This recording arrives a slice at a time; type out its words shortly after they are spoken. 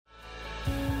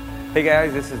Hey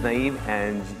guys, this is Naeem,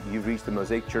 and you've reached the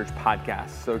Mosaic Church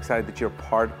podcast. So excited that you're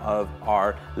part of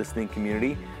our listening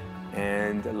community,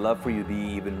 and I'd love for you to be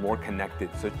even more connected.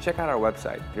 So check out our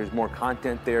website. There's more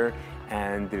content there,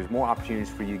 and there's more opportunities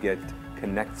for you to get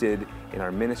connected in our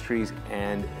ministries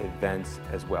and events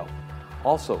as well.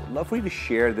 Also, love for you to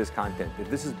share this content. If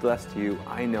this is blessed to you,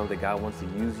 I know that God wants to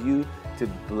use you to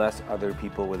bless other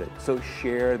people with it. So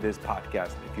share this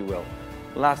podcast, if you will.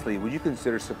 Lastly, would you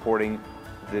consider supporting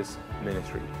this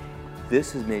ministry?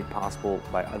 This is made possible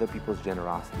by other people's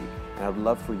generosity, and I'd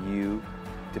love for you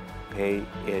to pay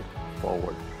it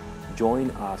forward.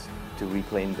 Join us to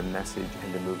reclaim the message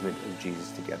and the movement of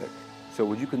Jesus together. So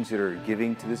would you consider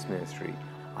giving to this ministry?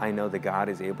 I know that God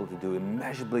is able to do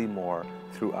immeasurably more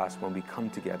through us when we come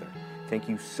together. Thank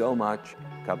you so much.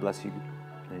 God bless you,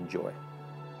 and enjoy.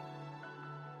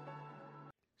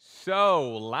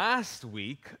 So last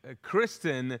week,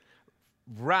 Kristen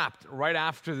rapped right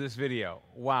after this video.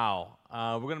 Wow.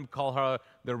 We're going to call her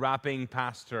the rapping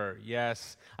pastor.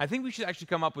 Yes. I think we should actually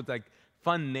come up with like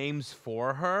fun names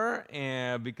for her,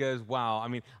 and because, wow, I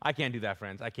mean, I can't do that,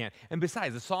 friends. I can't. And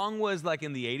besides, the song was like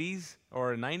in the 80s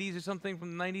or 90s or something,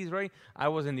 from the 90s, right? I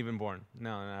wasn't even born.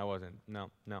 No, I wasn't. No.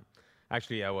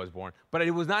 Actually, I was born. But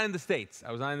it was not in the States.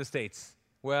 I was not in the States.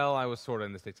 Well, I was sort of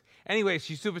in the States. Anyway,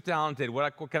 she's super talented.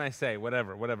 What can I say?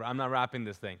 Whatever. I'm not rapping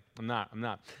this thing. I'm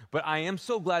not. But I am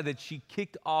so glad that she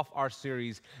kicked off our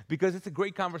series, because it's a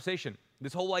great conversation.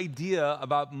 This whole idea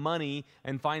about money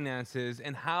and finances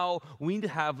and how we need to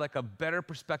have like a better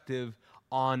perspective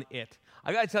on it.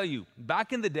 I gotta tell you,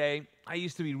 back in the day, I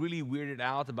used to be really weirded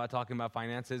out about talking about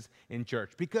finances in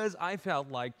church, because I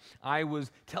felt like I was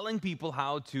telling people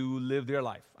how to live their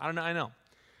life. I know.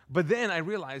 But then I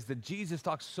realized that Jesus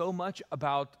talks so much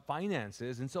about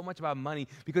finances and so much about money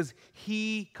because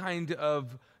he kind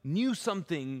of knew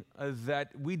something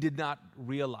that we did not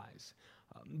realize.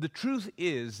 The truth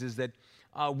is that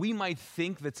we might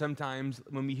think that sometimes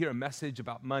when we hear a message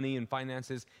about money and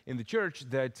finances in the church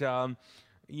that, that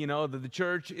the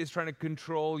church is trying to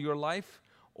control your life,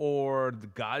 or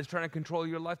God is trying to control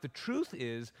your life. The truth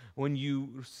is, when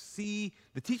you see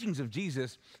the teachings of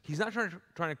Jesus, he's not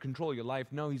trying to control your life.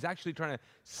 No, he's actually trying to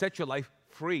set your life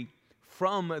free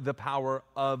from the power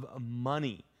of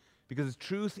money. Because the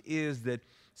truth is that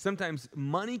sometimes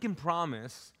money can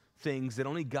promise things that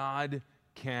only God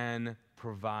can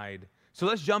provide. So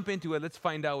let's jump into it. Let's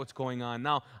find out what's going on.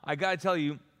 Now, I got to tell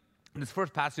you, this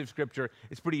first passage of Scripture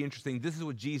is pretty interesting. This is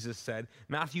what Jesus said.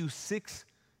 Matthew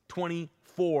 6:24,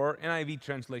 NIV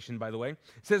translation, by the way. It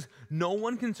says, "No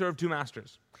one can serve two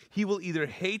masters. He will either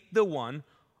hate the one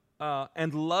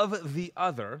and love the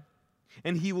other,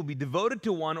 and he will be devoted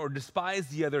to one or despise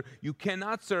the other. You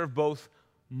cannot serve both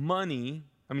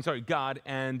God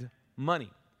and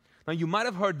money." Now, you might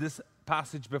have heard this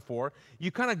passage before.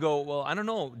 You kind of go, well, I don't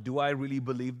know. Do I really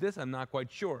believe this? I'm not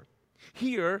quite sure.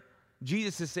 Here,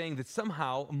 Jesus is saying that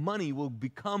somehow money will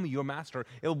become your master.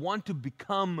 It'll want to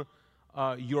become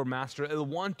your master. It'll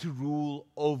want to rule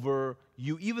over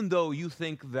you, even though you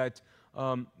think that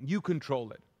you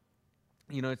control it.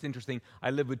 You know, it's interesting. I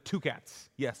live with 2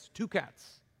 cats. Yes, 2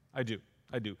 cats. I do.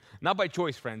 Not by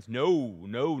choice, friends. No,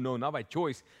 not by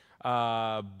choice.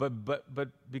 But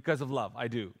because of love, I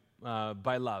do.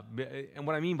 By love. And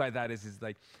what I mean by that is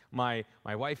like my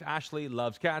wife Ashley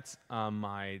loves cats.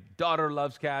 My daughter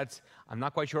loves cats. I'm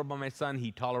not quite sure about my son.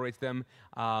 He tolerates them.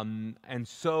 And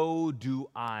so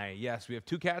do I. Yes, we have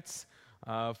 2 cats.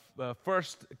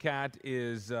 First cat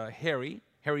is Harry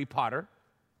Potter.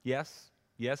 Yes,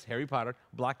 Harry Potter,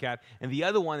 black cat. And the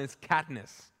other one is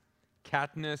Katniss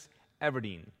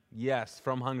Everdeen. Yes,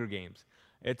 from Hunger Games.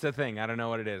 It's a thing. I don't know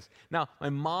what it is. Now,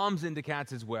 my mom's into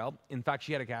cats as well. In fact,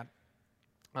 she had a cat.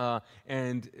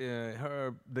 And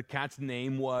the cat's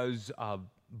name was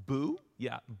Boo.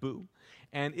 Yeah, Boo.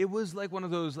 And it was like one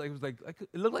of those, like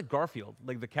it looked like Garfield,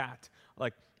 like the cat.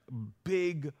 Like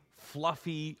big,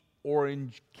 fluffy,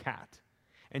 orange cat.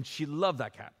 And she loved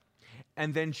that cat.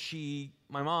 And then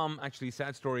my mom, actually,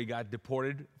 sad story, got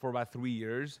deported for about 3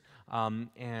 years.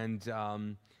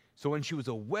 So when she was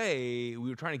away, we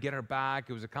were trying to get her back.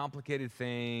 It was a complicated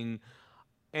thing.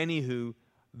 Anywho,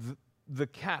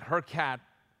 her cat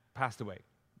passed away,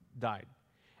 died.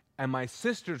 And my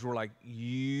sisters were like,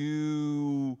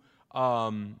 you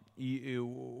got to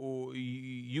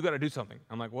do something.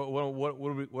 I'm like, what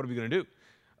are we going to do?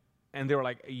 And they were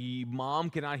like, Mom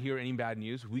cannot hear any bad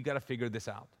news. We got to figure this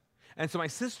out. And so my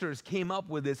sisters came up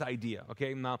with this idea,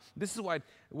 okay? Now, this is what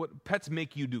pets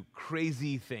make you do,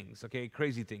 crazy things, okay?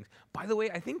 Crazy things. By the way,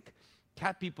 I think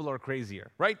cat people are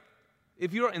crazier, right?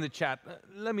 If you're in the chat,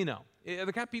 let me know. Are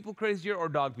the cat people crazier or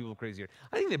dog people crazier?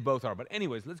 I think they both are. But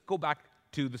anyways, let's go back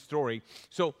to the story.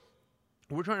 So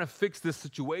we're trying to fix this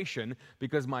situation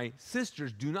because my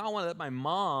sisters do not want to let my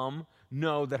mom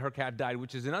know that her cat died,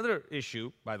 which is another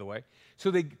issue, by the way.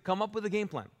 So they come up with a game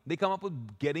plan. They come up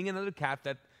with getting another cat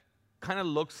that kind of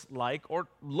looks like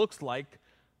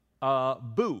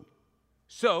Boo.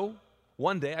 So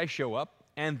one day I show up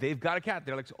and they've got a cat.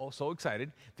 They're like so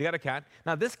excited. They got a cat.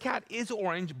 Now this cat is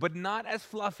orange, but not as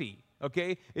fluffy.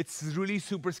 Okay, it's really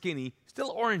super skinny.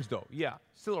 Still orange though. Yeah,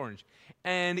 still orange.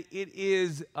 And it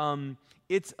is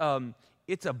it's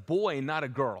a boy, not a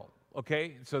girl.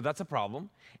 Okay, so that's a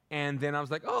problem. And then I was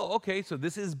like, oh, okay, so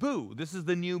this is Boo. This is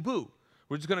the new Boo.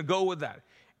 We're just gonna go with that.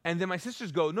 And then my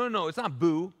sisters go, no, it's not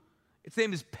Boo. Its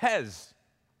name is Pez.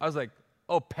 I was like,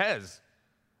 oh, Pez.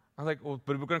 I was like, well,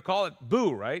 but we're going to call it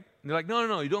Boo, right? And they're like,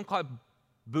 no, you don't call it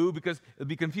Boo because it'll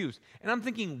be confused. And I'm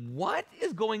thinking, what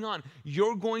is going on?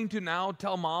 You're going to now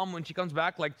tell mom when she comes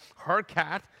back, like, her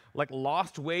cat, like,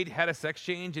 lost weight, had a sex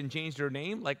change, and changed her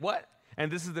name? Like, what? And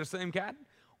this is their same cat?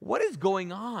 What is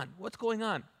going on? What's going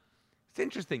on? It's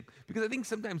interesting because I think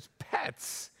sometimes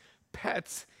pets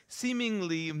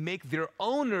seemingly make their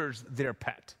owners their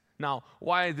pet. Now,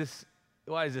 why is this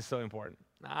so important?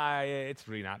 It's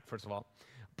really not, first of all.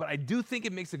 But I do think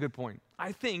it makes a good point.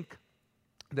 I think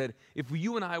that if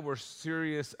you and I were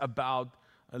serious about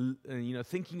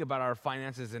thinking about our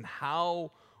finances and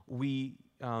how we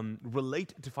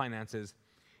relate to finances,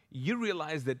 you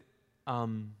realize that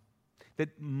that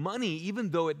money,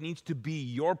 even though it needs to be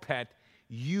your pet,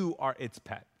 you are its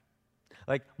pet.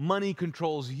 Like money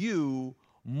controls you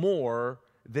more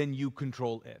than you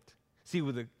control it. See,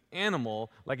 with an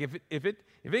animal, like if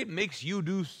it makes you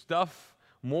do stuff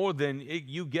more than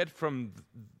you get from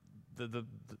the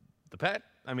pet,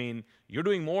 I mean, you're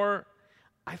doing more.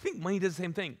 I think money does the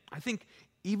same thing. I think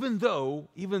even though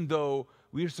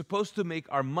we are supposed to make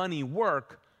our money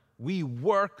work, we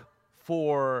work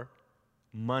for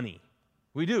money.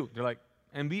 We do. They're like,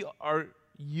 and we are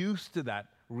used to that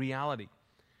reality.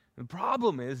 The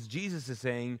problem is Jesus is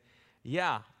saying,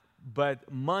 yeah,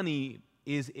 but money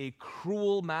is a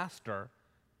cruel master.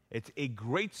 It's a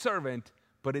great servant,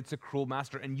 but it's a cruel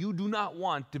master. And you do not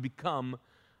want to become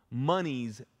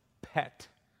money's pet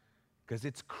because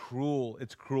it's cruel.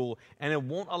 It's cruel. And it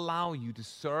won't allow you to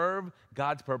serve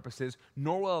God's purposes,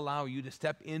 nor will allow you to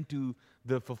step into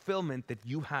the fulfillment that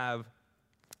you have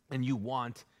and you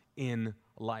want in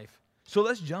life. So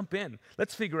let's jump in.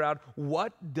 Let's figure out,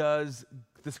 what does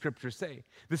the scriptures say?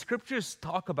 The scriptures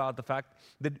talk about the fact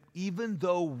that even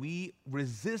though we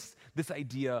resist this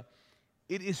idea,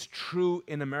 it is true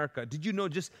in America. Did you know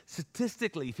just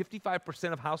statistically,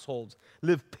 55% of households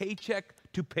live paycheck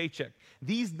to paycheck?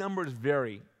 These numbers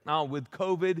vary. Now, with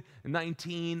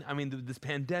COVID-19, I mean, this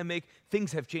pandemic,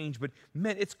 things have changed, but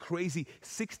man, it's crazy.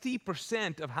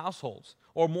 60% of households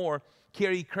or more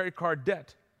carry credit card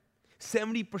debt.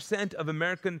 70% of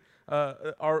Americans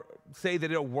say that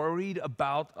they're worried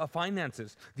about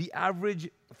finances. The average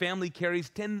family carries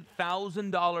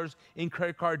 $10,000 in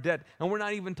credit card debt, and we're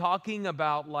not even talking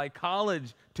about like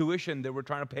college tuition that we're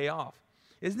trying to pay off.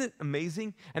 Isn't it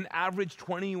amazing? An average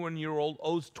 21-year-old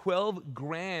owes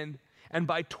 $12,000, and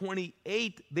by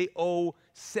 28, they owe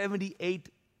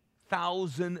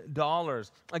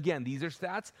 $78,000. Again, these are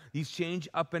stats. These change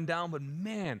up and down, but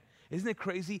man, isn't it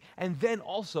crazy? And then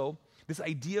also, this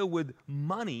idea with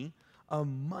money,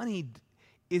 money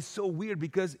is so weird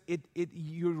because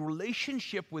your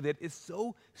relationship with it is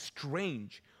so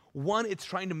strange. One, it's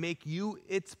trying to make you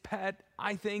its pet,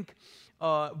 I think,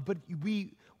 but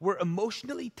we're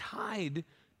emotionally tied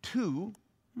to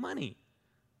money.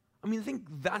 I mean, I think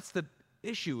that's the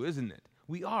issue, isn't it?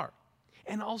 We are.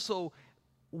 And also,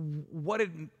 what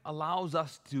it allows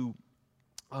us to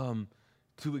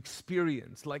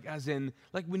experience, like as in,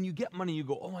 like when you get money, you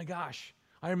go, oh my gosh.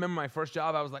 I remember my first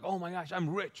job, I was like, oh my gosh,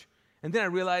 I'm rich. And then I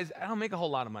realized I don't make a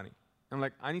whole lot of money. I'm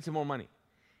like, I need some more money.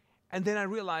 And then I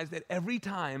realized that every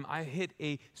time I hit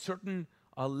a certain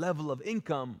level of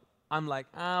income, I'm like,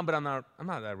 but I'm not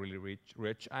that really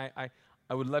rich. I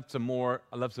would love some more,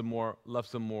 I love some more, love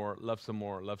some more, love some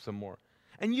more, love some more.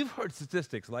 And you've heard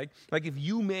statistics like if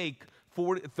you make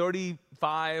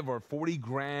 35 or 40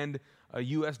 grand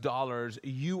US dollars,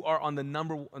 you are on the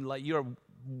number, like you're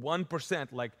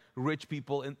 1% like rich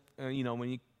people in, when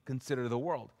you consider the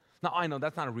world. Now, I know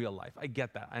that's not a real life. I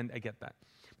get that, and I get that.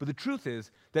 But the truth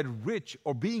is that rich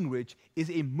or being rich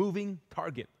is a moving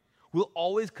target. We'll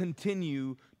always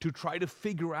continue to try to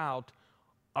figure out,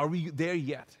 are we there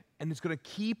yet? And it's going to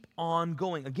keep on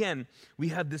going. Again, we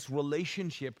have this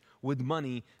relationship with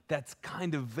money that's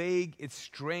kind of vague, it's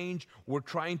strange, we're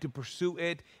trying to pursue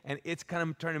it, and it's kind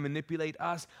of trying to manipulate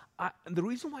us. And the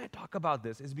reason why I talk about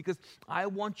this is because I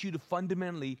want you to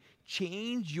fundamentally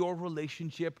change your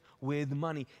relationship with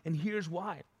money. And here's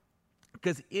why.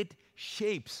 Because it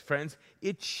shapes, friends,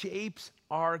 it shapes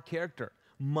our character.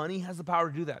 Money has the power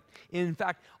to do that. In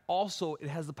fact, also it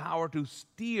has the power to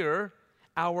steer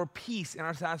our peace and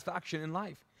our satisfaction in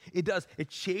life. It does.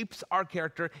 It shapes our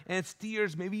character, and it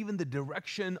steers maybe even the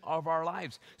direction of our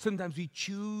lives. Sometimes we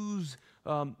choose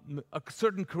a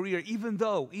certain career, even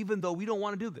though we don't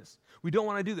want to do this. We don't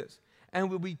want to do this. And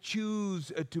we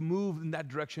choose to move in that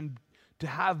direction to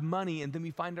have money, and then we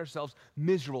find ourselves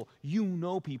miserable. You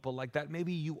know people like that.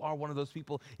 Maybe you are one of those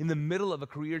people in the middle of a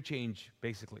career change,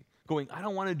 basically, going, I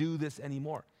don't want to do this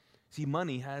anymore. See,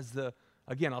 money has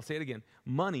I'll say it again,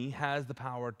 money has the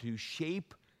power to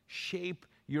shape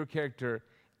your character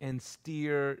and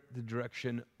steer the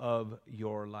direction of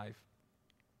your life.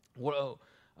 Well,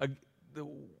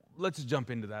 let's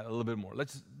jump into that a little bit more.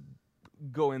 Let's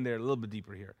go in there a little bit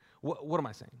deeper here. What am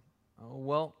I saying?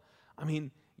 Well, I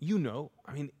mean,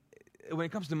 when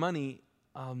it comes to money,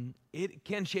 it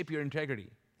can shape your integrity.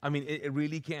 I mean, it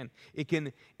really can. It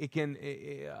can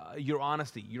your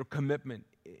honesty, your commitment.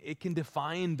 It can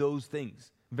define those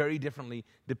things very differently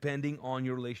depending on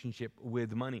your relationship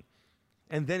with money.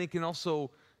 And then it can also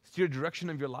steer the direction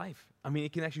of your life. I mean,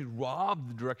 it can actually rob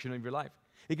the direction of your life.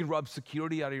 It can rob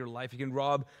security out of your life. It can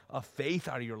rob faith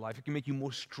out of your life. It can make you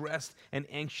more stressed and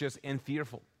anxious and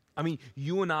fearful. I mean,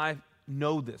 you and I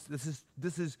know this.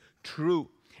 This is true.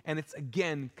 And it's,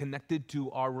 again, connected to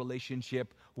our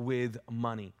relationship with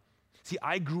money. See,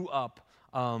 I grew up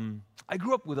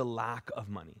with a lack of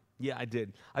money. Yeah, I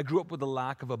did. I grew up with a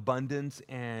lack of abundance,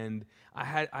 and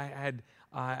I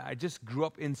just grew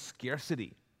up in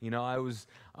scarcity. You know, I was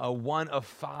one of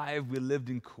five. We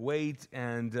lived in Kuwait,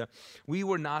 and we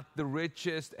were not the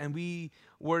richest, and we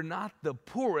were not the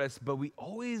poorest, but we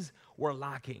always were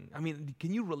lacking. I mean,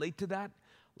 can you relate to that?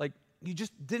 Like, you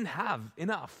just didn't have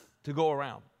enough to go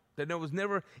around. There was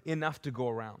never enough to go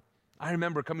around. I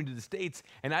remember coming to the States,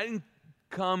 and I didn't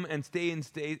come and stay in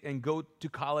state and go to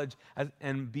college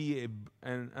and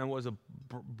was a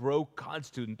broke college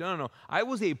student. No. I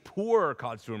was a poor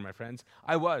college student, my friends.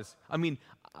 I was. I mean,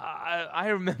 I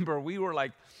remember we were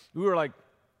like,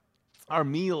 our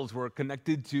meals were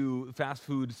connected to fast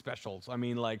food specials. I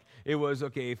mean, like, it was,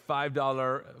 okay,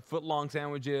 $5 foot-long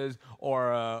sandwiches,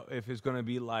 or if it's going to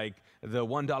be like the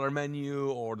 $1 menu,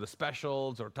 or the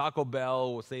specials, or Taco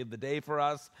Bell will save the day for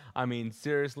us. I mean,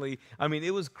 seriously. I mean,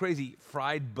 it was crazy.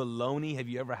 Fried bologna, have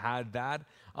you ever had that?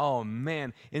 Oh,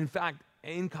 man. In fact,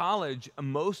 in college,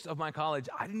 most of my college,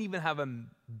 I didn't even have a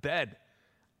bed.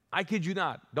 I kid you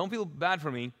not. Don't feel bad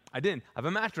for me. I didn't. I have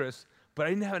a mattress, but I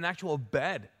didn't have an actual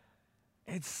bed.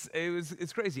 It's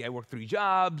crazy. I worked 3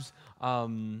 jobs.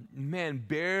 Man,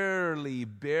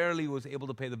 barely was able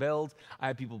to pay the bills. I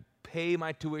had people pay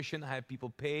my tuition. I had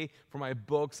people pay for my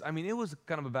books. I mean, it was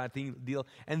kind of a bad deal.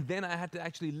 And then I had to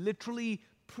actually literally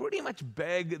pretty much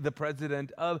beg the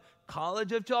president of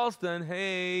College of Charleston,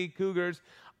 hey, Cougars,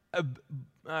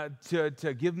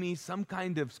 to give me some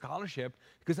kind of scholarship,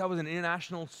 because I was an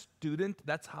international student.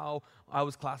 That's how I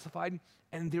was classified.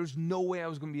 And there's no way I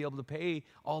was going to be able to pay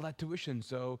all that tuition.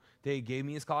 So they gave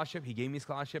me a scholarship. He gave me a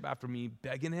scholarship after me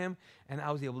begging him, and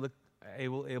I was able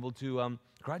to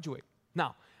graduate.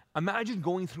 Now, imagine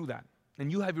going through that,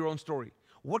 and you have your own story.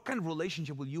 What kind of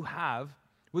relationship will you have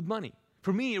with money?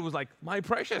 For me, it was like, my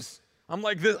precious. I'm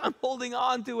like this. I'm holding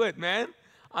on to it, man.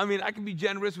 I mean, I can be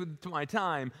generous with my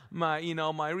time,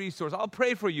 my resource. I'll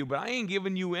pray for you, but I ain't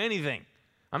giving you anything.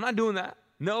 I'm not doing that.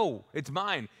 No, it's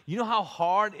mine. You know how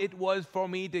hard it was for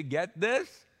me to get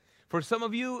this? For some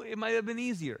of you, it might have been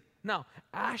easier. Now,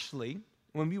 Ashley,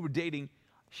 when we were dating,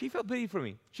 she felt pity for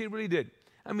me. She really did.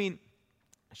 I mean,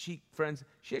 she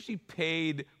actually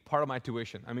paid part of my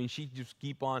tuition. I mean, she'd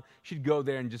go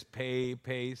there and just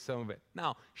pay some of it.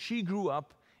 Now, she grew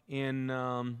up in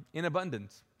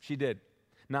abundance. She did.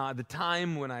 Now, at the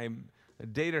time when I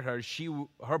dated her,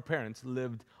 her parents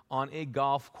lived on a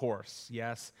golf course,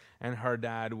 yes, and her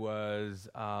dad was,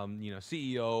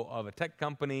 CEO of a tech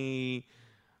company.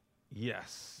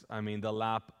 Yes, I mean, the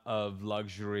lap of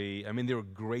luxury. I mean, they were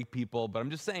great people, but I'm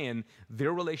just saying,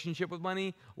 their relationship with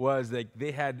money was like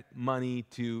they had money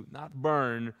to not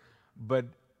burn, but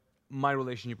my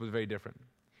relationship was very different.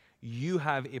 You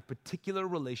have a particular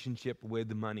relationship with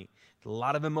money. A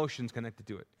lot of emotions connected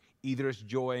to it. Either it's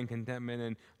joy and contentment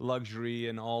and luxury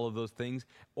and all of those things,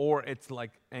 or it's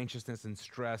like anxiousness and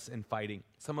stress and fighting.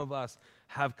 Some of us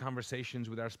have conversations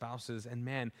with our spouses, and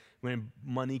man, when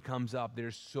money comes up,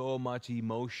 there's so much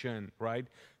emotion, right?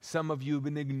 Some of you have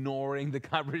been ignoring the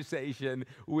conversation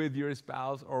with your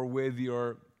spouse or with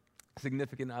your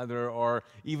significant other, or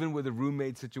even with a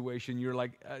roommate situation. You're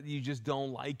like, you just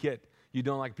don't like it. You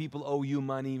don't like people owe you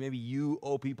money. Maybe you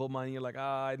owe people money. You're like,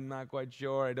 I'm not quite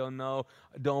sure. I don't know.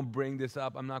 Don't bring this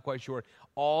up. I'm not quite sure.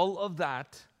 All of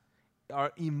that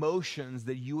are emotions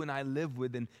that you and I live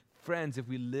with. And friends, if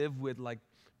we live with like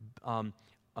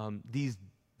these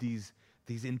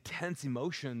intense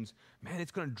emotions, man,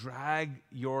 it's going to drag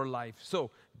your life.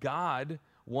 So God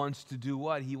wants to do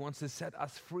what? He wants to set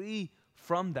us free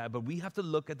from that, but we have to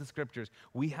look at the scriptures.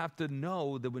 We have to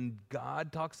know that when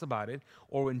God talks about it,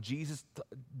 or when Jesus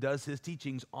does his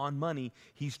teachings on money,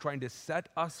 he's trying to set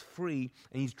us free,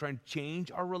 and he's trying to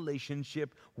change our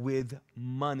relationship with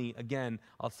money. Again,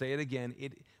 I'll say it again,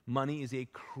 money is a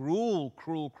cruel,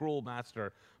 cruel, cruel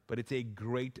master, but it's a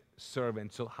great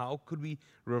servant. So how could we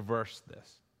reverse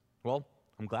this? Well,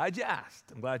 I'm glad you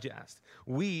asked.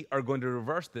 We are going to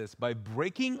reverse this by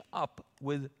breaking up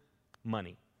with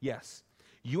money. Yes.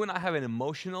 You and I have an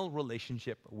emotional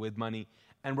relationship with money,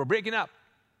 and we're breaking up.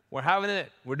 We're having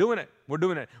it. We're doing it. We're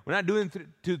not doing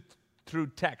it through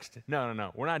text.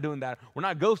 No. We're not doing that. We're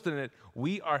not ghosting it.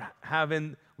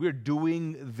 We're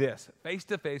doing this face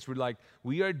to face.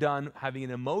 We are done having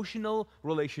an emotional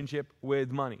relationship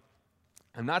with money.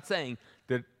 I'm not saying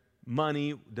that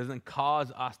money doesn't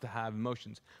cause us to have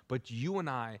emotions, but you and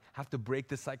I have to break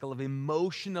the cycle of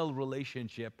emotional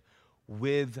relationship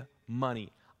with money.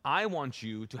 I want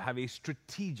you to have a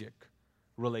strategic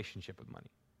relationship with money.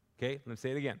 Okay, let's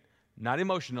say it again. Not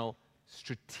emotional,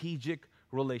 strategic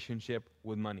relationship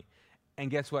with money. And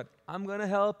guess what? I'm going to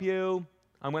help you.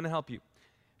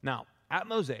 Now, at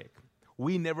Mosaic,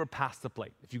 we never pass the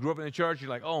plate. If you grew up in the church, you're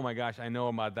like, oh my gosh, I know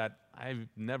about that. I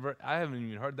haven't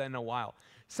even heard that in a while.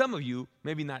 Some of you,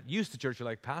 maybe not used to church, you're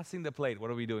like, passing the plate. What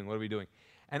are we doing?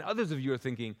 And others of you are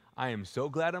thinking, I am so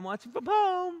glad I'm watching from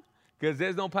home, because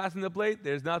there's no passing the plate.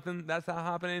 There's nothing. That's not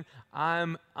happening.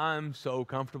 I'm so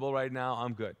comfortable right now.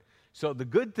 I'm good. So the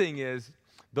good thing is,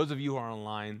 those of you who are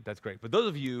online, that's great. But those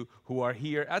of you who are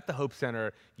here at the Hope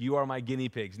Center, you are my guinea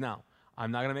pigs. Now, I'm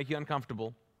not going to make you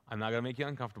uncomfortable.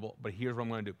 But here's what I'm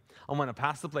going to do. I'm going to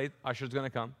pass the plate. Usher's going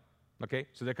to come. Okay?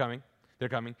 So they're coming.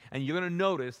 And you're going to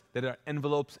notice that there are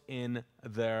envelopes in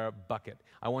their bucket.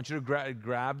 I want you to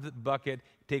grab the bucket,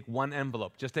 take one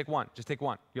envelope. Just take one.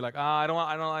 You're like, I don't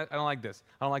like this.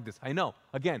 I know.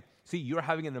 Again, see, you're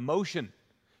having an emotion.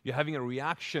 You're having a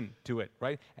reaction to it,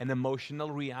 right? An emotional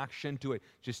reaction to it.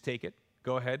 Just take it.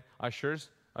 Go ahead. Ushers,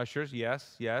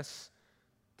 yes.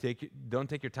 Take it. Don't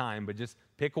take your time, but just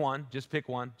pick one. Just pick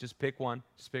one.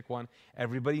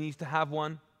 Everybody needs to have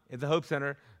one at the Hope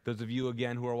Center. Those of you,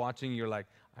 again, who are watching, you're like,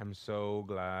 I'm so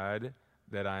glad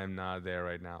that I am not there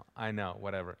right now. I know,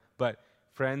 whatever. But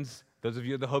friends, those of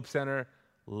you at the Hope Center,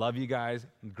 love you guys.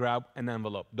 Grab an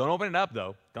envelope. Don't open it up,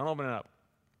 though.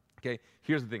 Okay,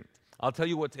 here's the thing. I'll tell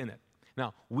you what's in it.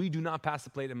 Now, we do not pass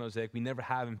the plate at Mosaic. We never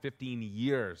have in 15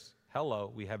 years.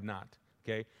 Hello, we have not.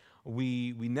 Okay,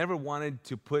 we never wanted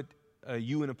to put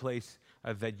you in a place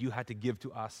that you had to give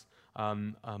to us.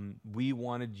 We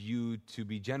wanted you to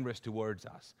be generous towards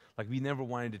us. Like, we never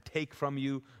wanted to take from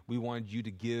you. We wanted you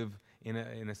to give, in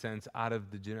a sense, out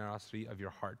of the generosity of your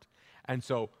heart. And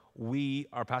so we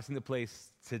are passing the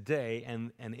place today,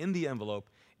 and in the envelope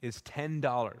is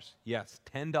 $10. Yes,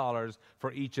 $10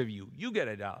 for each of you. You get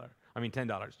 $10.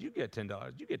 You get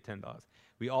 $10.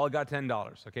 We all got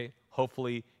 $10, okay?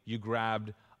 Hopefully you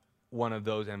grabbed one of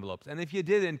those envelopes. And if you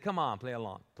didn't, come on, play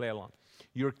along.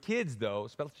 Your kids, though,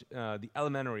 especially the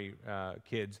elementary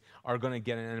kids, are going to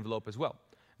get an envelope as well.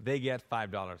 They get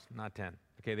 $5, not 10.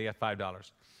 Okay, they get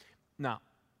 $5.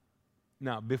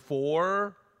 Now,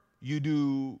 before you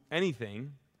do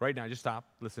anything, right now, just stop,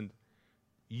 listen.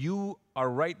 You are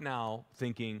right now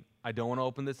thinking, I don't want to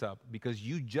open this up, because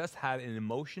you just had an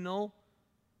emotional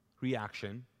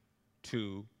reaction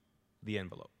to the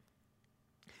envelope.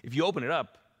 If you open it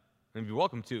up, and you're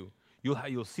welcome to,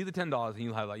 you'll see the $10,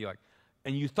 and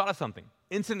and you thought of something.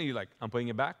 Instantly, you're like, I'm putting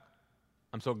it back.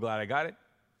 I'm so glad I got it.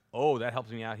 Oh, that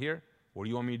helps me out here. What do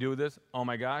you want me to do with this? Oh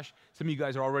my gosh. Some of you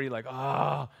guys are already like,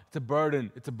 it's a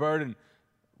burden.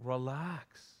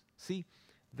 Relax. See,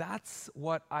 that's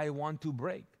what I want to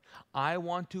break. I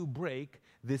want to break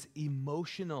this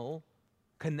emotional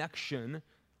connection,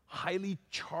 highly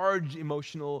charged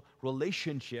emotional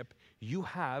relationship you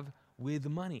have with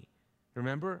money.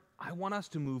 Remember, I want us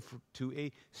to move to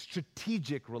a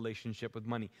strategic relationship with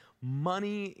money.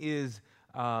 Money is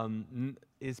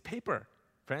paper,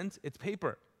 friends. It's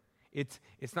paper. It's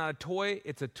not a toy.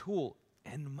 It's a tool.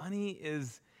 And money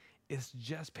is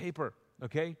just paper.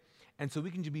 Okay. And so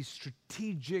we can be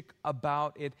strategic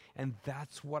about it, and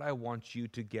that's what I want you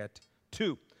to get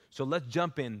to. So let's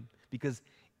jump in, because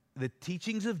the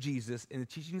teachings of Jesus and the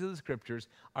teachings of the scriptures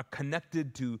are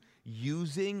connected to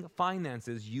using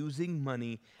finances, using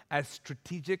money as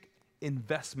strategic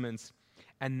investments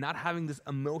and not having this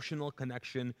emotional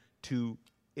connection to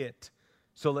it.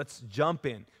 So let's jump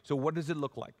in. So what does it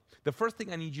look like? The first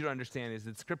thing I need you to understand is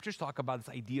that scriptures talk about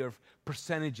this idea of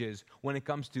percentages when it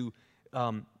comes to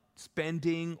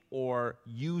spending or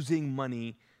using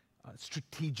money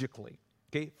strategically.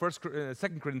 Okay,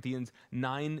 2 Corinthians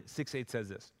 9:6-8 says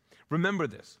this. Remember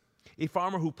this, a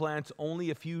farmer who plants only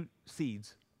a few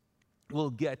seeds will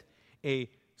get a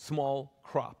small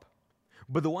crop,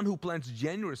 but the one who plants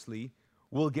generously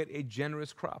will get a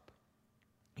generous crop.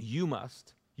 You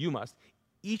must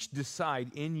each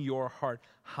decide in your heart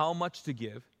how much to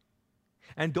give,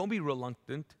 and don't be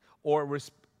reluctant or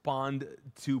respond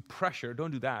to pressure.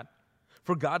 Don't do that,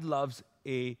 for God loves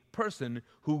a person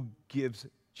who gives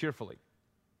cheerfully.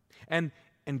 And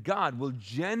God will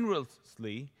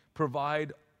generously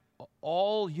provide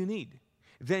all you need.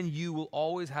 Then you will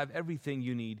always have everything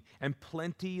you need and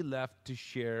plenty left to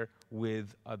share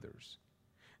with others.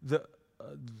 The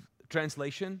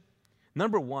translation,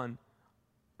 number one,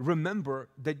 remember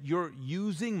that you're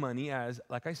using money as,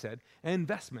 like I said, an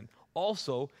investment.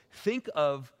 Also, think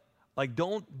of,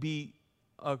 don't be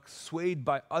swayed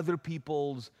by other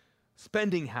people's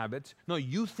spending habits. No,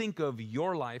 you think of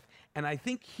your life. And I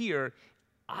think here,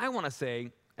 I want to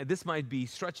say, and this might be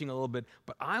stretching a little bit,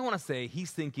 but I want to say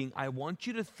he's thinking, I want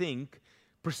you to think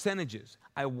percentages.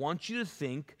 I want you to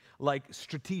think like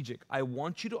strategic. I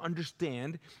want you to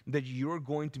understand that you're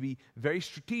going to be very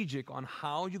strategic on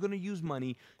how you're going to use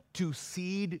money to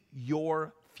seed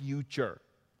your future.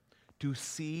 To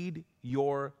seed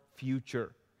your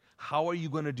future. How are you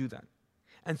going to do that?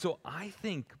 And so I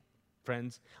think,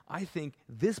 friends,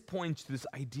 this points to this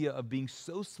idea of being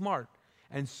so smart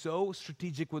and so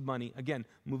strategic with money. Again,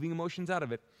 moving emotions out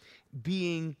of it.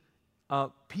 Being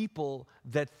people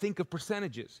that think of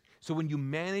percentages. So when you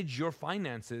manage your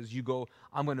finances, you go,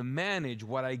 I'm going to manage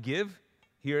what I give.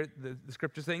 Here, the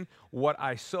scripture saying, what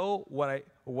I sow, what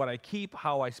I keep,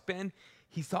 how I spend.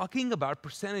 He's talking about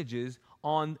percentages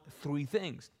on three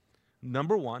things.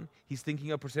 Number one, he's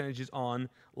thinking of percentages on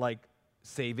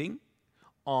saving,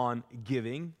 on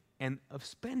giving, and of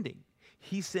spending.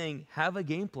 He's saying, have a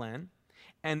game plan,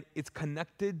 and it's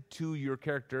connected to your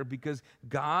character because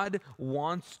God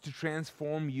wants to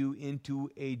transform you into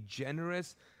a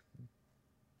generous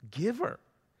giver.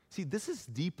 See, this is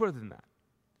deeper than that.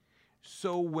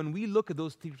 So when we look at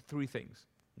those three things,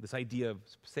 this idea of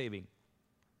saving,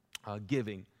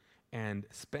 giving, and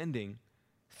spending,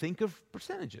 think of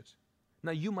percentages.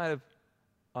 Now, you might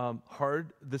have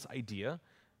heard this idea.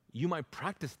 You might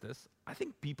practice this. I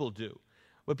think people do.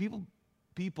 But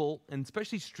people, and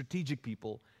especially strategic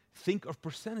people, think of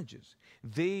percentages.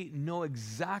 They know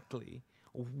exactly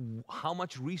how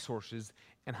much resources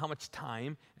and how much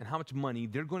time and how much money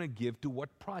they're going to give to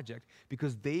what project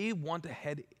because they want to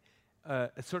head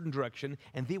a certain direction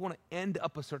and they want to end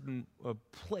up a certain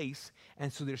place,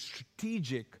 and so they're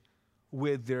strategic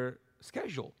with their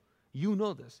schedule. You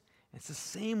know this. It's the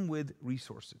same with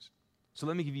resources. So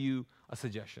let me give you a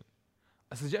suggestion.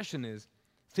 A suggestion is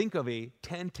think of a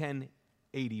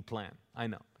 10-10-80 plan. I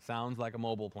know, sounds like a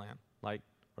mobile plan, right,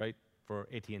 for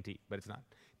AT&T, but it's not.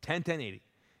 10-10-80.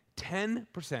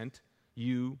 10%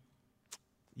 you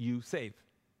save.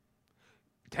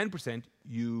 10%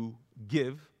 you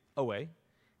give away,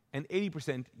 and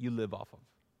 80% you live off of.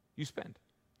 You spend.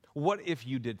 What if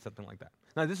you did something like that?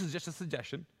 Now, this is just a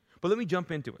suggestion, but let me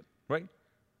jump into it, right?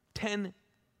 10%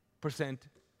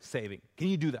 saving. Can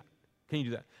you do that?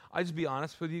 I'll just be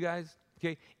honest with you guys,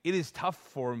 okay? It is tough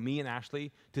for me and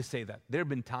Ashley to say that. There have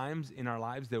been times in our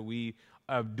lives that we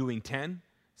are doing 10,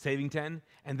 saving 10,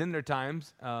 and then there are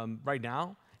times right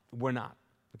now we're not,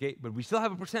 okay? But we still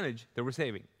have a percentage that we're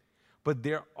saving. But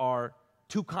there are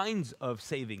two kinds of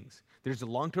savings. There's a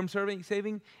long-term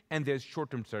saving and there's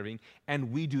short-term saving,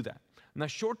 and we do that. Now,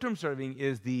 short-term saving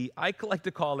is I like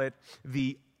to call it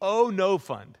the oh no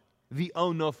fund. The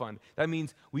oh no fund. That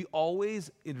means we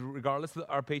always, regardless of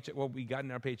our paycheck, what we got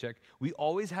in our paycheck, we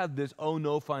always have this oh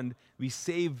no fund. We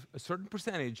save a certain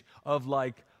percentage of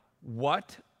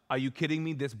what Are you kidding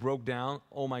me? This broke down.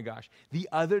 Oh my gosh. The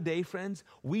other day, friends,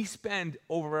 we spent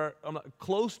over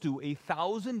close to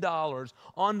 $1,000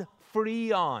 on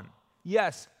Freon.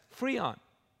 Yes, Freon.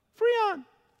 Freon.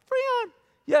 Freon.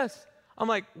 Yes. I'm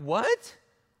like, what?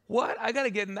 What? I got to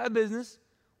get in that business.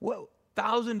 What?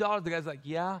 $1,000. The guy's like,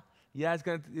 yeah,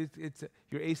 it's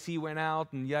your AC went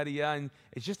out and yada yada, and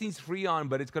it just needs Freon,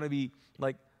 but it's going to be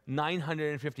like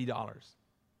 $950. I'm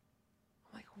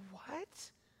like,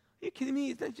 what? Are you kidding me?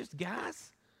 Is that just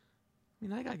gas? I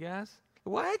mean, I got gas.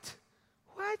 What?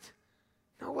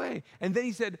 No way. And then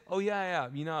he said, oh, yeah,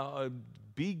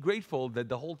 be grateful that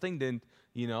the whole thing didn't,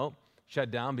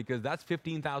 shut down, because that's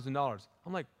 $15,000.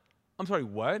 I'm like, I'm sorry,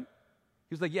 what?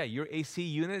 He was like, yeah, your AC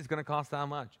unit is going to cost that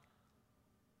much.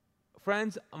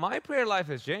 Friends, my prayer life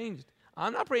has changed.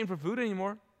 I'm not praying for food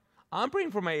anymore. I'm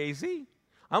praying for my AC.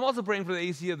 I'm also praying for the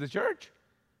AC of the church,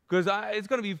 because it's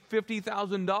going to be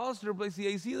 $50,000 to replace the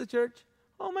AC of the church.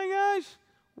 Oh my gosh,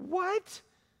 what?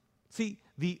 See,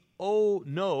 the oh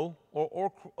no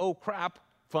or oh crap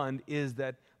fund is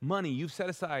that money you've set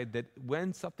aside that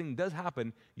when something does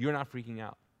happen, you're not freaking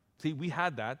out. See, we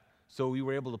had that, so we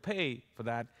were able to pay for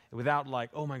that without like,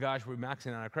 oh my gosh, we're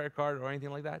maxing out our credit card or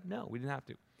anything like that. No, we didn't have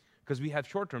to, because we have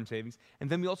short-term savings, and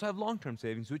then we also have long-term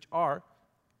savings, which are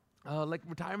like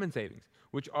retirement savings,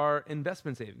 which are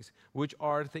investment savings, which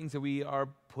are things that we are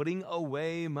putting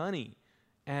away money,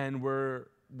 and we're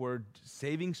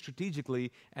saving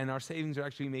strategically, and our savings are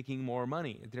actually making more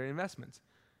money. They're investments.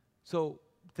 So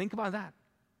think about that.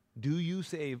 Do you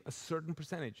save a certain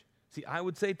percentage? See, I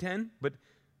would say 10, but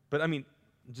I mean,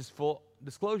 just full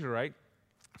disclosure, right?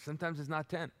 Sometimes it's not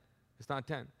 10. It's not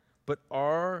 10. But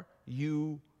are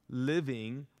you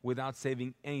living without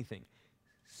saving anything?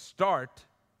 Start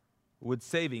with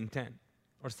saving 10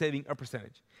 or saving a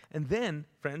percentage. And then,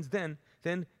 friends, then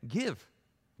give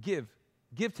 10%.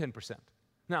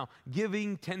 Now,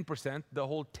 giving 10%, the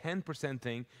whole 10%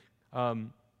 thing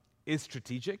is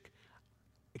strategic,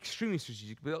 extremely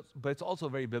strategic, but it's also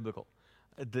very biblical.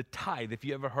 The tithe, if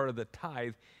you ever heard of the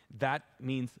tithe, that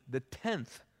means the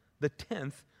tenth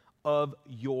of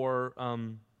your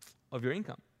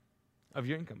income.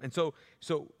 And so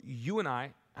you and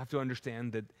I have to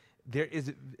understand that there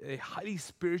is a highly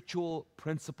spiritual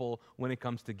principle when it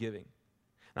comes to giving.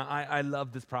 Now, I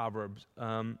love this Proverbs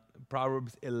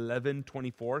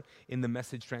 11:24 in the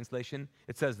Message translation.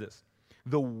 It says this: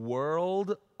 the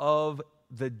world of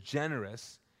the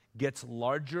generous gets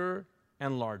larger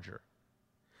and larger.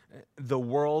 The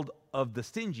world of the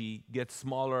stingy gets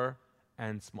smaller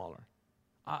and smaller.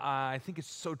 I think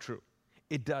it's so true.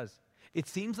 It does. It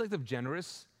seems like the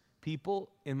generous people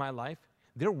in my life,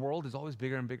 their world is always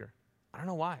bigger and bigger. I don't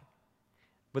know why.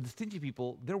 But the stingy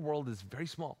people, their world is very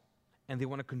small, and they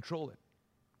want to control it.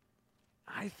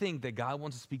 I think that God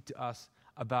wants to speak to us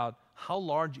about how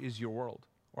large is your world,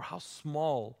 or how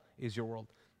small is your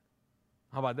world.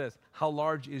 How about this? How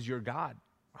large is your God,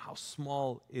 or how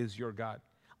small is your God?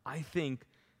 I think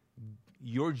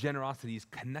your generosity is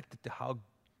connected to how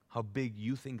big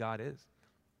you think God is.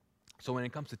 So when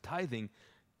it comes to tithing,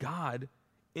 God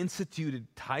instituted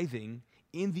tithing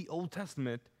in the Old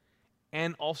Testament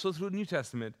and also through the New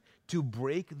Testament to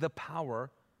break the power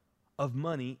of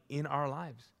money in our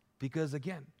lives. Because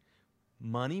again,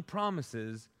 money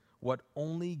promises what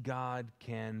only God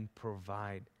can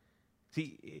provide.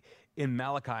 See, in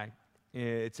Malachi,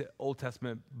 it's an Old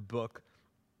Testament book,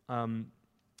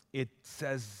 it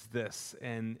says this,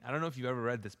 and I don't know if you've ever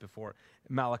read this before.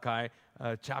 Malachi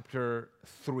chapter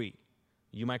 3.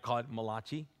 You might call it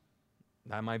Malachi.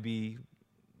 That might be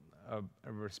a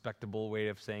respectable way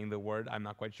of saying the word. I'm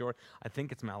not quite sure. I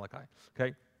think it's Malachi.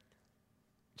 Okay?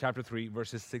 Chapter 3,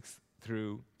 verses 6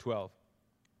 through 12.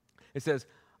 It says,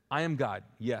 I am God.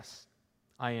 Yes,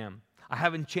 I am. I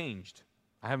haven't changed.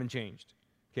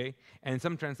 Okay? And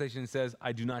some translation says,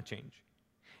 I do not change.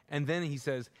 And then he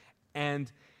says,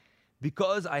 and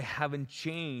because I haven't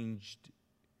changed,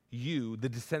 you, the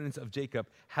descendants of Jacob,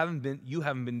 you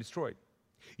haven't been destroyed.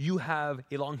 You have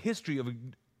a long history of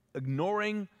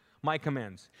ignoring my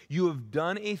commands. You have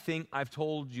done a thing I've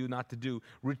told you not to do.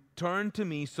 Return to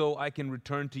me so I can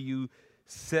return to you,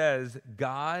 says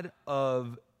God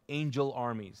of angel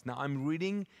armies. Now, I'm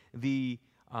reading the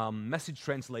Message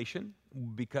translation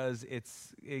because it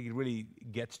really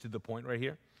gets to the point right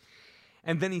here.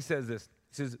 And then he says this.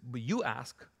 He says, but you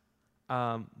ask,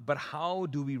 but how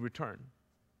do we return?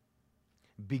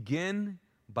 Begin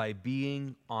by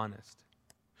being honest.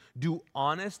 Do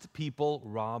honest people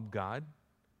rob God?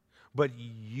 But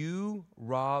you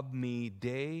rob me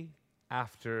day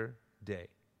after day.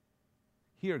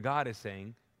 Here God is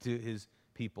saying to his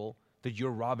people that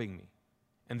you're robbing me.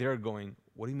 And they're going,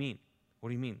 what do you mean? What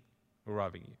do you mean we're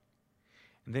robbing you?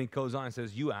 And then it goes on and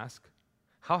says, you ask,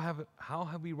 how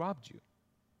have we robbed you?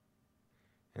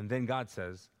 And then God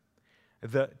says,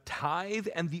 the tithe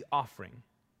and the offering,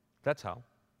 that's how.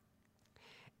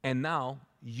 And now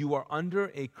you are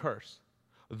under a curse,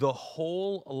 the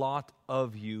whole lot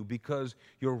of you, because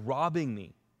you're robbing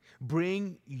me.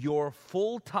 Bring your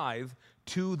full tithe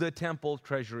to the temple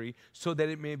treasury so that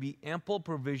it may be ample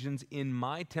provisions in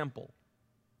my temple.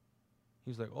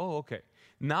 He's like, oh, okay.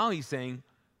 Now he's saying,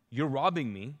 you're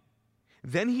robbing me.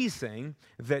 Then he's saying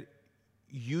that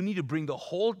you need to bring your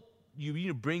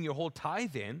whole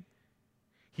tithe in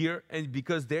here, and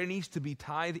because there needs to be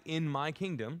tithe in my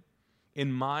kingdom,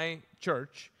 in my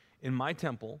church, in my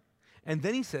temple. And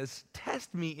then he says,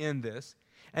 test me in this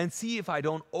and see if I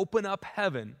don't open up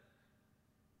heaven.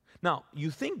 Now,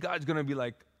 you think God's going to be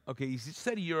like, okay, he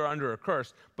said you're under a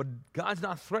curse, but God's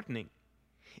not threatening.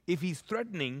 If he's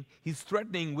threatening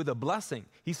with a blessing.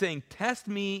 He's saying, test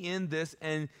me in this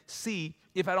and see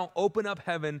if I don't open up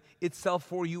heaven itself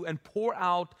for you and pour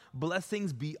out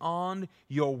blessings beyond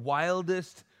your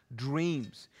wildest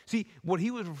dreams. See, what he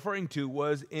was referring to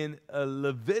was in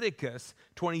Leviticus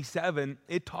 27,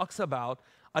 it talks about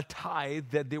a tithe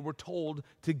that they were told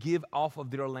to give off of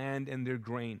their land and their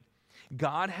grain.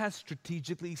 God has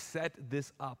strategically set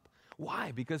this up.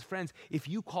 Why? Because, friends, if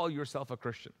you call yourself a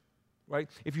Christian, right?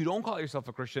 If you don't call yourself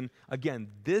a Christian, again,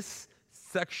 this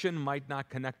section might not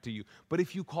connect to you. But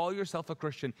if you call yourself a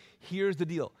Christian, here's the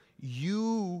deal.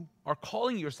 You are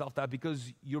calling yourself that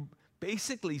because you're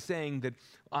basically saying that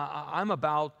I'm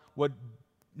about what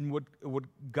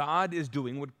God is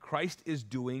doing, what Christ is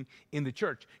doing in the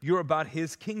church. You're about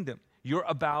his kingdom. You're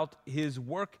about his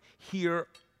work here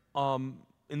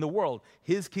in the world.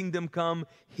 His kingdom come,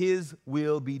 his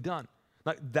will be done.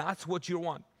 Like, that's what you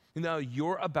want. You know,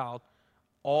 you're about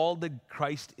all that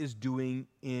Christ is doing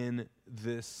in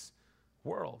this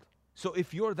world. So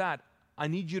if you're that, I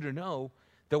need you to know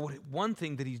that one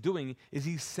thing that he's doing is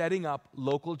he's setting up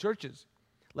local churches.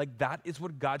 Like, that is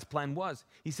what God's plan was.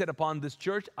 He said, upon this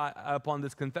church, upon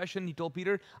this confession, he told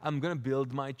Peter, I'm going to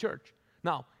build my church.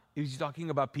 Now, is he talking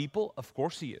about people? Of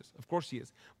course he is. Of course he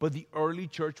is. But the early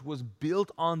church was built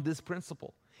on this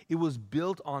principle. It was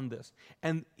built on this.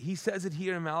 And he says it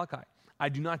here in Malachi. I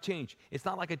do not change. It's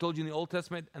not like I told you in the Old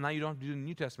Testament and now you don't have to do it in the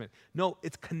New Testament. No,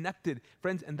 it's connected,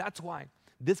 friends, and that's why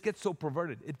this gets so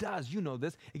perverted. It does, you know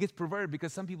this. It gets perverted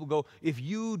because some people go, if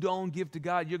you don't give to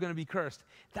God, you're going to be cursed.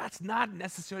 That's not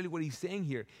necessarily what he's saying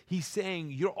here. He's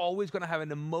saying you're always going to have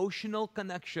an emotional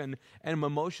connection and an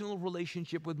emotional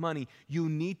relationship with money. You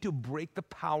need to break the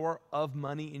power of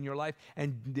money in your life,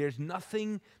 and there's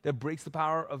nothing that breaks the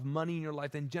power of money in your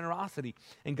life than generosity.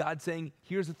 And God's saying,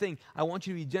 here's the thing. I want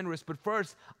you to be generous, but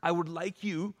first, I would like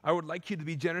you to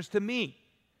be generous to me.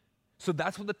 So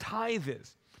that's what the tithe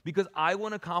is. Because I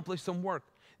want to accomplish some work.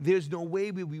 There's no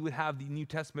way we would have the New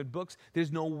Testament books.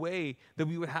 There's no way that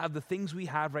we would have the things we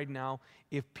have right now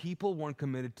if people weren't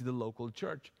committed to the local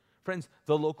church. Friends,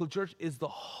 the local church is the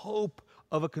hope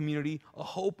of a community, a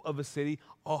hope of a city,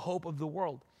 a hope of the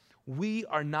world. We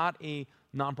are not a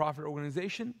nonprofit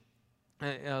organization,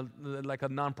 like a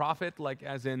nonprofit, like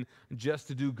as in just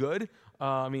to do good.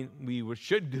 We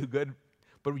should do good.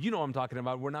 But you know what I'm talking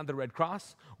about. We're not the Red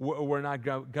Cross. We're not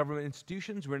government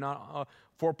institutions. We're not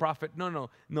for-profit.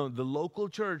 No. The local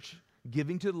church,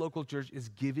 giving to the local church is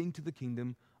giving to the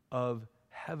kingdom of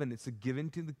heaven. It's a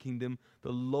giving to the kingdom,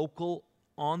 the local,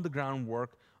 on-the-ground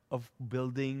work of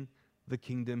building the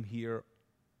kingdom here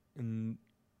in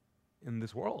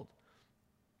this world.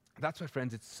 That's why,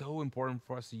 friends, it's so important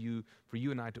for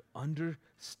you and I to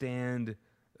understand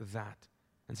that.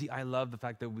 And see, I love the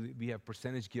fact that we have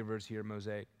percentage givers here at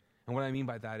Mosaic. And what I mean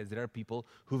by that is there are people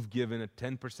who've given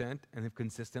 10% and have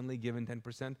consistently given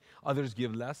 10%. Others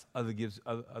give less,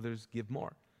 others give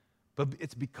more. But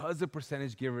it's because of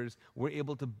percentage givers, we're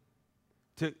able to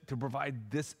provide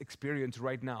this experience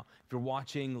right now. If you're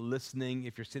watching, listening,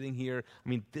 if you're sitting here,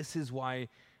 this is why,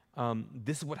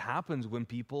 this is what happens when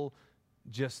people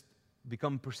just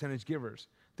become percentage givers.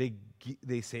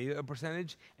 They say a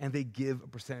percentage and they give a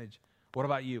percentage. What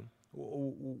about you?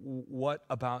 What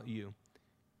about you?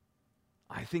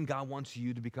 I think God wants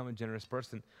you to become a generous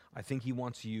person. I think he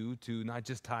wants you to not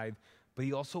just tithe, but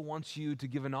he also wants you to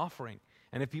give an offering.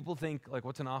 And if people think, like,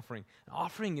 what's an offering? An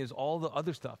offering is all the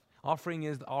other stuff. Offering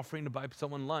is the offering to buy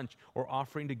someone lunch, or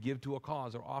offering to give to a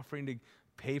cause, or offering to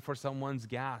pay for someone's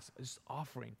gas. It's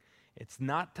offering. It's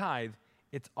not tithe,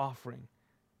 it's offering.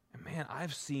 And man,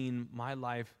 I've seen my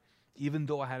life, even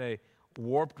though I had a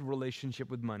warped relationship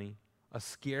with money, a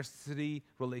scarcity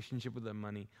relationship with the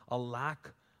money, a lack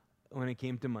when it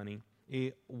came to money,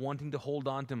 a wanting to hold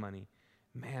on to money.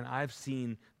 Man, I've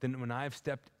seen that when I've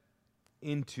stepped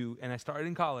into, and I started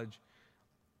in college,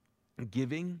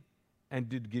 giving and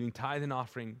giving tithe and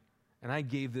offering, and I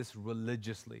gave this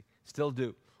religiously, still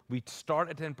do. We start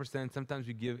at 10%, sometimes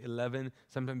we give 11,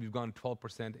 sometimes we've gone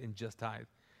 12% in just tithe.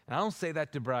 And I don't say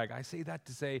that to brag, I say that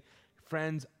to say,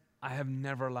 friends, I have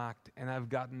never lacked, and I've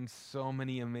gotten so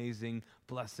many amazing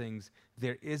blessings.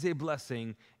 There is a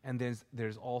blessing, and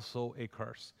there's also a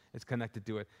curse. It's connected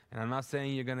to it. And I'm not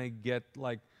saying you're going to get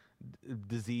like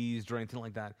diseased or anything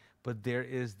like that, but there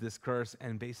is this curse,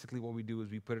 and basically what we do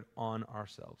is we put it on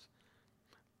ourselves.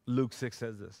 Luke 6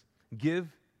 says this, give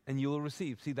and you will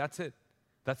receive. See, that's it.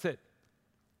 That's it.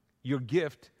 Your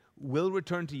gift will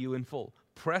return to you in full,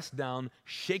 pressed down,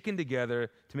 shaken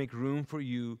together to make room for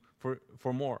you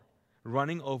for more,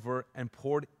 running over and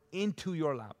poured into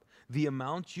your lap. The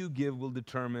amount you give will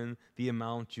determine the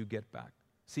amount you get back.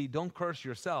 See, don't curse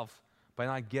yourself by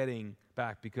not getting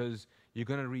back, because you're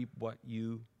going to reap what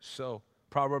you sow.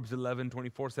 Proverbs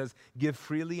 11:24 says, give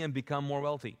freely and become more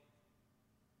wealthy.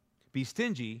 Be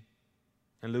stingy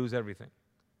and lose everything.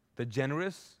 The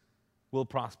generous will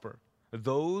prosper.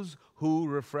 Those who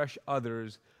refresh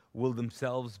others will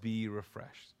themselves be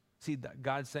refreshed. See,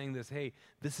 God's saying this, hey,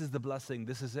 this is the blessing,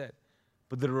 this is it.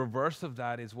 But the reverse of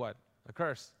that is what? A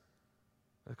curse.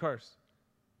 A curse.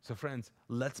 So friends,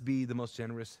 let's be the most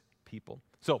generous people.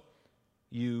 So,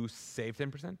 you save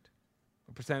 10%,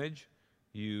 a percentage.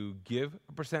 You give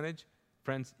a percentage.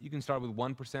 Friends, you can start with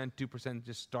 1%, 2%,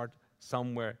 just start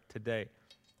somewhere today.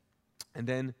 And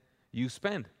then you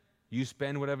spend. You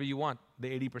spend whatever you want, the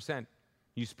 80%.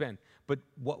 You spend. But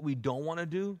what we don't want to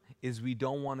do is we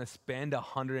don't want to spend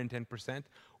 110%,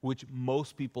 which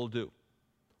most people do.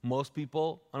 Most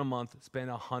people on a month spend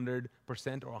 100%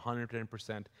 or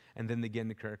 110%, and then they get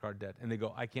into credit card debt. And they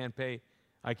go, I can't pay,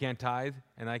 I can't tithe,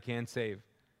 and I can't save.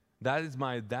 That's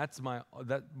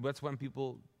when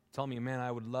people tell me, man,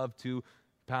 I would love to,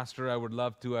 Pastor, I would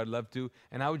love to, I'd love to.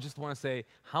 And I would just want to say,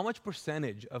 how much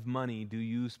percentage of money do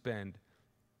you spend?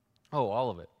 Oh,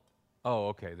 all of it. Oh,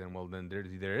 okay, then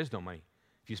there is no money.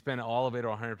 If you spend all of it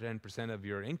or 110% of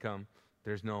your income,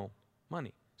 there's no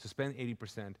money. So spend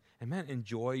 80%, and man,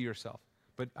 enjoy yourself.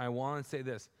 But I want to say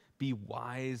this, be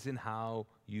wise in how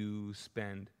you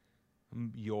spend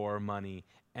your money,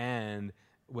 and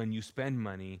when you spend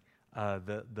money,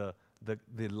 the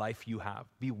life you have.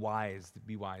 Be wise,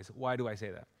 be wise. Why do I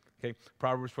say that? Okay,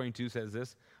 Proverbs 22 says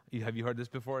this. Have you heard this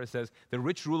before? It says, the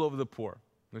rich rule over the poor,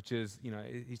 which is,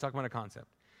 he's talking about a concept.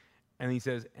 And he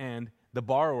says, and the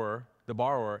borrower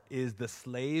is the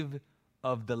slave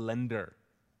of the lender.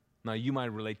 Now, you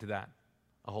might relate to that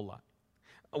a whole lot.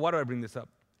 Why do I bring this up?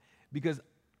 Because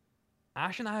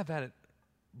Ash and I have had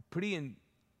pretty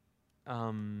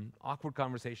awkward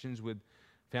conversations with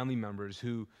family members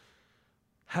who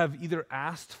have either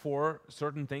asked for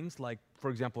certain things, like, for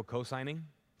example, co-signing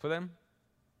for them,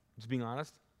 just being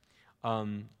honest,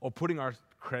 or putting our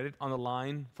credit on the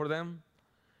line for them.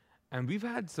 And we've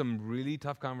had some really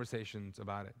tough conversations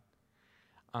about it.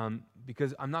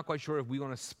 Because I'm not quite sure if we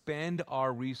want to spend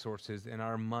our resources and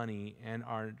our money and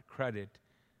our credit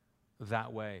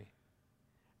that way.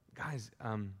 Guys,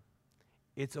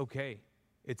 it's okay.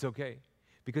 It's okay.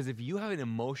 Because if you have an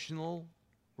emotional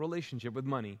relationship with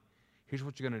money, here's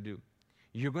what you're going to do.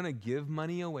 You're going to give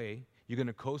money away. You're going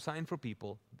to co-sign for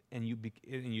people. And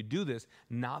you do this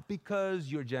not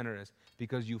because you're generous,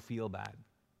 because you feel bad.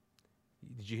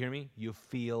 Did you hear me? You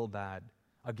feel bad.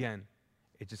 Again,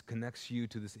 it just connects you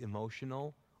to this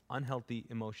unhealthy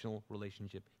emotional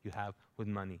relationship you have with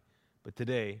money. But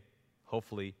today,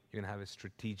 hopefully, you're going to have a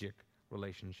strategic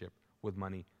relationship with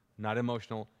money, not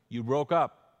emotional. You broke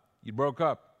up. You broke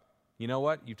up. You know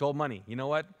what? You told money. You know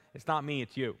what? It's not me,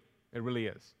 it's you. It really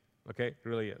is. Okay? It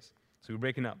really is. So we're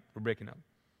breaking up. We're breaking up.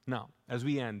 Now, as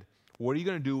we end, what are you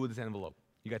going to do with this envelope?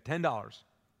 You got $10.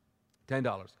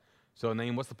 $10. So,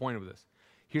 Naeem, what's the point of this?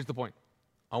 Here's the point.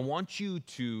 I want you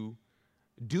to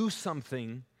do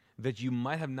something that you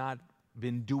might have not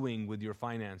been doing with your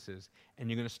finances, and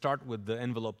you're going to start with the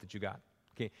envelope that you got.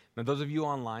 Okay. Now, those of you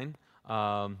online,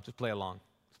 just play along.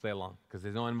 Just play along, because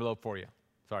there's no envelope for you.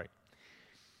 Sorry.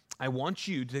 I want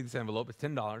you to take this envelope. It's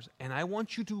 $10, and I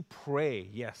want you to pray.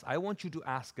 Yes, I want you to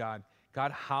ask God,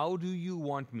 God, how do you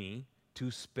want me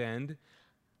to spend,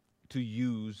 to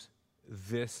use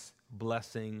this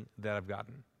blessing that I've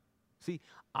gotten? See,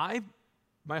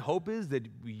 my hope is that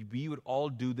we would all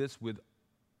do this with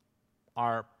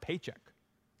our paycheck,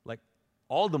 like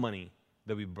all the money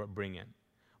that we bring in.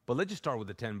 But let's just start with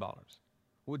the $10,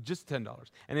 with just $10.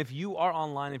 And if you are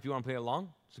online, if you want to play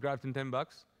along, just grab some $10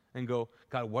 and go,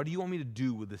 God, what do you want me to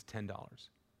do with this $10?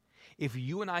 if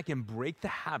you and I can break the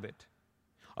habit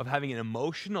of having an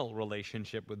emotional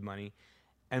relationship with money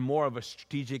and more of a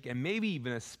strategic and maybe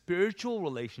even a spiritual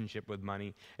relationship with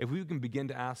money, if we can begin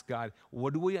to ask God,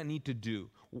 what do I need to do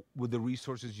with the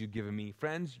resources you've given me?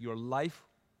 Friends, your life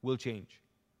will change.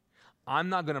 I'm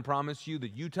not going to promise you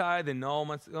that you tithe and oh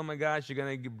my gosh, you're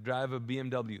going to drive a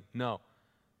BMW. No.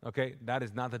 Okay? That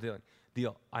is not the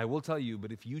deal. I will tell you,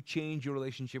 but if you change your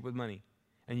relationship with money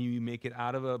and you make it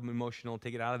out of emotional,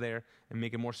 take it out of there and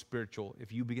make it more spiritual,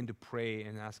 if you begin to pray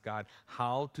and ask God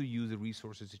how to use the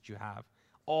resources that you have,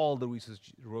 all the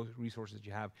resources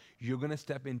you have, you're going to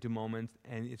step into moments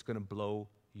and it's going to blow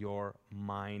your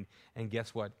mind. And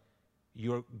guess what?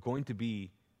 You're going to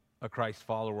be a Christ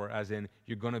follower, as in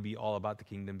you're going to be all about the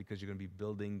kingdom because you're going to be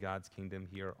building God's kingdom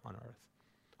here on earth.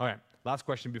 All right, last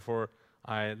question before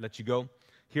I let you go.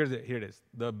 Here it is,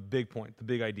 the big point, the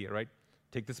big idea, right?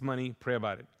 Take this money, pray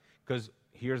about it. Because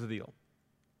here's the deal.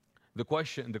 The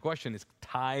question is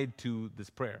tied to this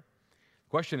prayer. The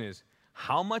question is,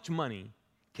 how much money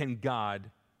can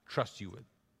God trust you with?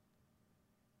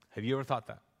 Have you ever thought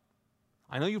that?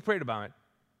 I know you've prayed about it,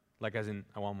 like as in,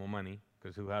 I want more money,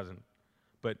 because who hasn't?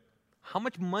 But how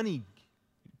much money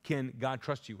can God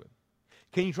trust you with?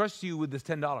 Can He trust you with this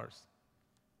 $10?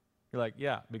 You're like,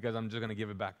 yeah, because I'm just going to give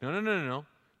it back. No.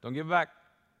 Don't give it back.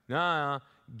 No.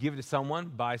 Give it to someone,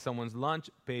 buy someone's lunch,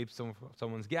 pay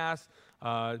someone's gas,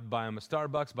 buy them a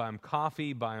Starbucks, buy them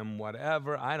coffee, buy them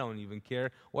whatever. I don't even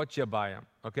care what you buy them,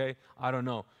 okay? I don't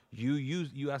know.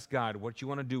 You ask God what you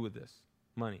want to do with this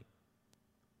money.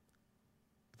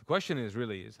 The question is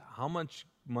how much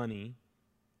money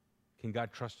can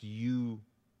God trust you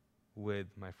with,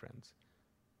 my friends?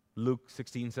 Luke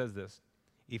 16 says this,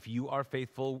 if you are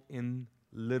faithful in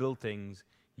little things,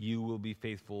 you will be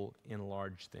faithful in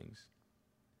large things.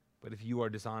 But if you are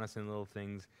dishonest in little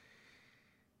things,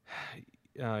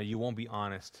 you won't be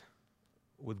honest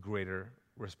with greater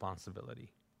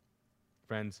responsibility.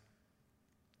 Friends,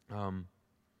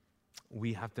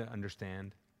 we have to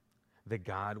understand that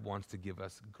God wants to give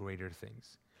us greater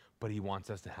things, but He wants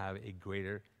us to have a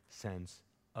greater sense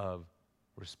of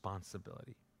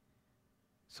responsibility.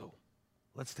 So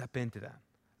let's step into that.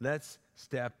 Let's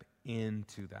step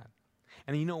into that.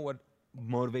 And you know what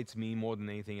motivates me more than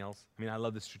anything else? I mean, I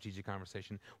love this strategic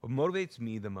conversation. What motivates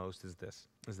me the most is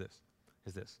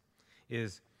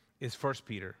 1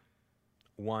 Peter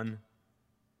 1,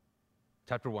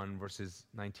 chapter 1, verses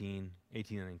 18 and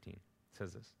 19. It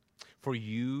says this, For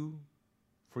you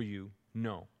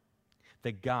know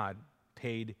that God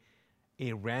paid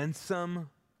a ransom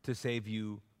to save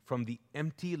you from the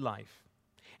empty life.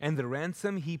 And the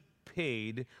ransom He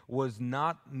paid was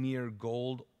not mere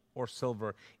gold or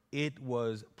silver. It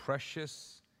was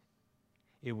precious.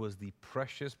 It was the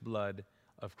precious blood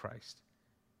of Christ,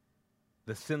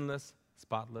 the sinless,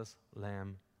 spotless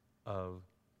Lamb of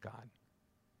God.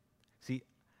 See,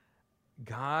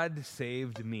 God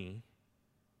saved me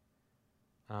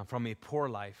from a poor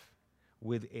life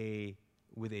with a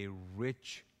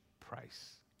rich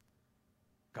price.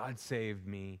 God saved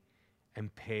me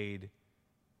and paid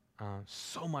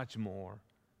so much more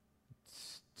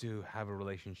to have a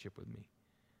relationship with me.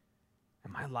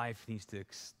 And my life needs to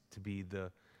be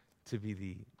the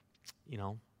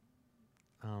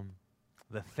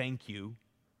thank you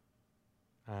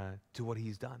to what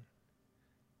He's done.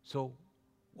 So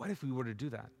what if we were to do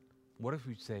that? What if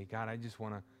we say, God, I just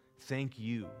want to thank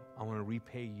you. I want to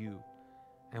repay you.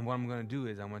 And what I'm going to do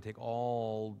is I'm going to take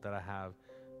all that I have,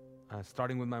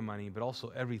 starting with my money, but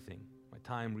also everything, my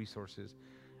time, resources,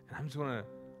 and I just want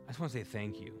to say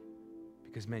thank you.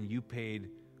 Because, man, you paid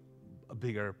a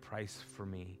bigger price for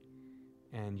me,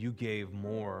 and you gave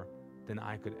more than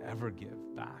I could ever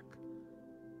give back.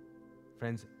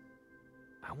 Friends,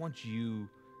 I want you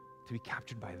to be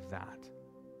captured by that,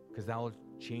 because that will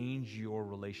change your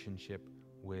relationship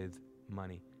with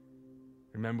money.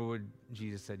 Remember what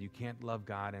Jesus said, you can't love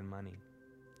God and money.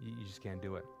 You just can't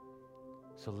do it.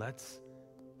 So let's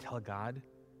tell God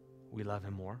we love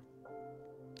Him more.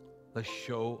 Let's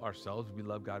show ourselves we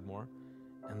love God more.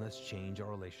 And let's change our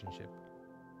relationship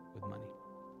with money.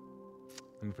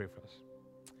 Let me pray for us.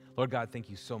 Lord God, thank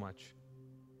you so much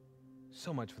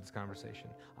for this conversation.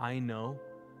 I know,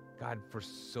 God, for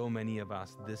so many of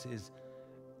us, this is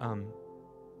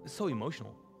so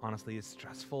emotional. Honestly, it's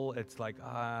stressful. It's like,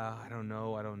 I don't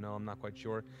know. I'm not quite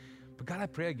sure. But God, I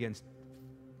pray against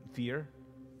fear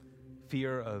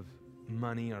of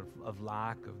money, of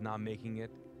lack, of not making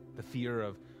it, the fear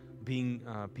of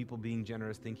people being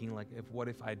generous, thinking like, what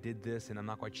if I did this and I'm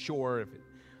not quite sure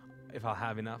if I'll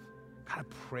have enough. God, I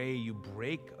pray you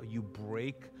break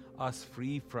us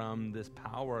free from this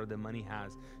power that money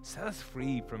has. Set us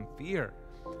free from fear.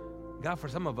 God, for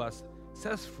some of us,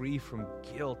 set us free from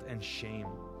guilt and shame.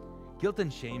 Guilt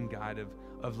and shame, God,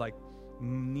 of like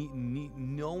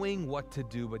knowing what to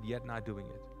do but yet not doing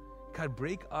it. God,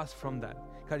 break us from that.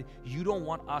 God, you don't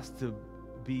want us to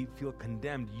feel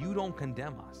condemned. You don't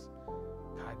condemn us.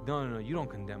 God, no, you don't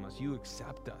condemn us. You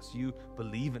accept us. You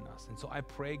believe in us. And so I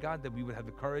pray, God, that we would have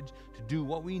the courage to do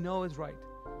what we know is right.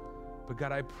 But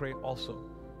God, I pray also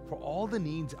for all the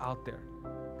needs out there.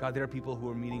 God, there are people who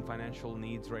are meeting financial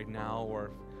needs right now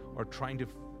or trying to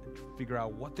figure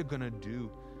out what they're going to do.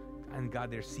 And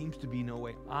God, there seems to be no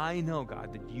way. I know,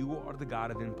 God, that you are the God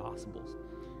of impossibles.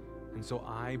 And so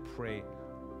I pray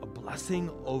a blessing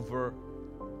over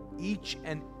each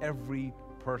and every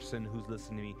person who's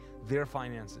listening to me, their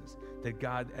finances, that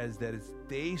God, as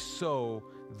they sow,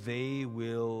 they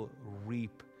will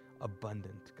reap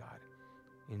abundant, God.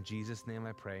 In Jesus' name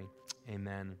I pray,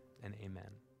 amen and amen.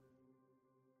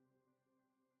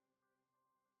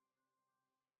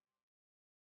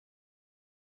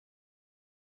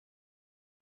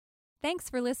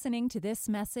 Thanks for listening to this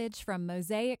message from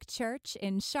Mosaic Church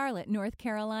in Charlotte, North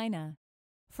Carolina.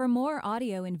 For more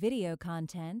audio and video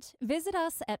content, visit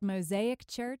us at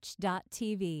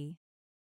mosaicchurch.tv.